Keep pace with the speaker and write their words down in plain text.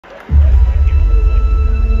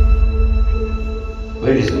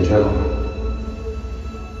Ladies and gentlemen,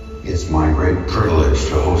 it's my great privilege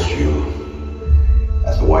to host you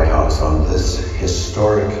at the White House on this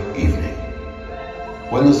historic evening.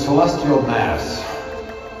 When the celestial mass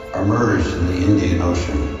emerged in the Indian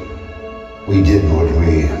Ocean, we did what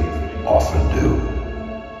we often do.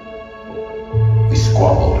 We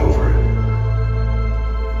squabbled over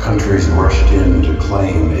it. Countries rushed in to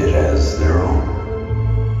claim it as their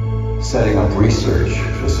own, setting up research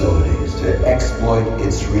facilities to exploit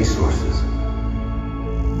its resources.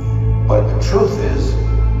 But the truth is,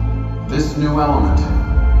 this new element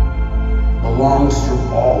belongs to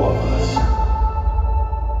all of us.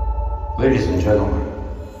 Ladies and gentlemen,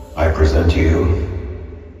 I present to you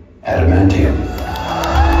adamantium.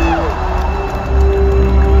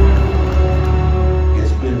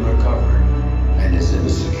 It's been recovered and is in a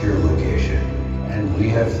secure location, and we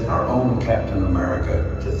have our own Captain America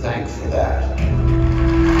to thank for that.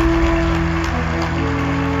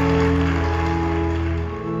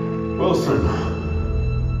 Wilson,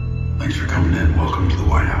 thanks for coming in. Welcome to the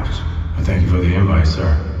White House. Well, thank you for the invite,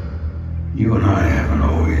 sir. You and I haven't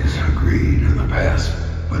always agreed in the past,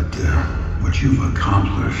 but what you've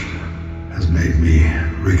accomplished has made me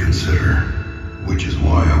reconsider, which is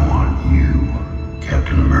why I want you,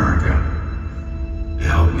 Captain America, to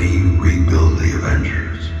help me rebuild the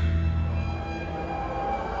Avengers.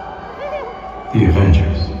 The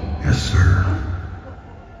Avengers? Yes, sir.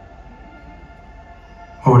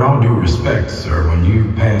 Well, with all due respect, sir, when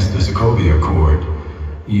you passed the Sokovia Accord,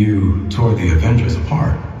 you tore the Avengers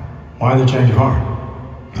apart. Why the change of heart?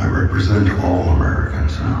 I represent all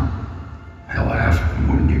Americans now. Hell, half of them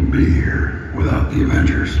wouldn't even be here without the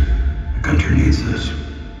Avengers. The country needs this.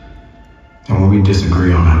 And when we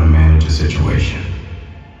disagree on how to manage a situation,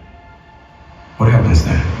 what happens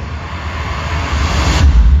then?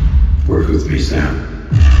 Work with me, Sam.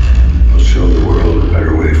 I'll show the world a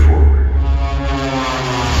better way forward.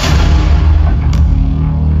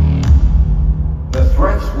 The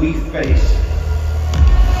threats we face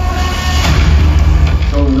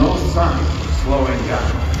show no signs of slowing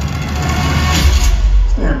down.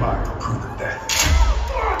 Stand by for proof of that.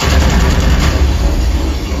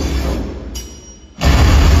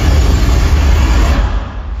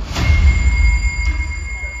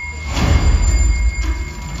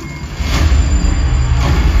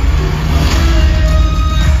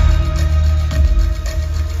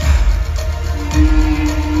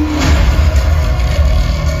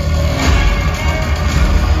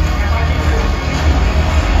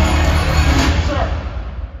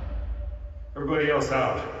 Everybody else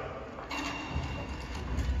out.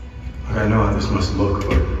 Look, I know how this must look,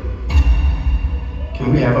 but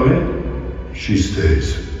can we have a minute? She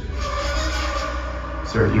stays.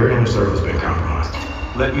 Sir, your inner circle's been compromised.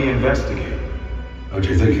 Let me investigate. Don't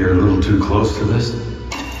you think you're a little too close to this?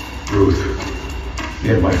 Ruth,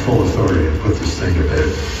 you have my full authority to put this thing to bed.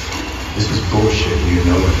 This is bullshit, you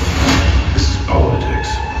know it. This is politics.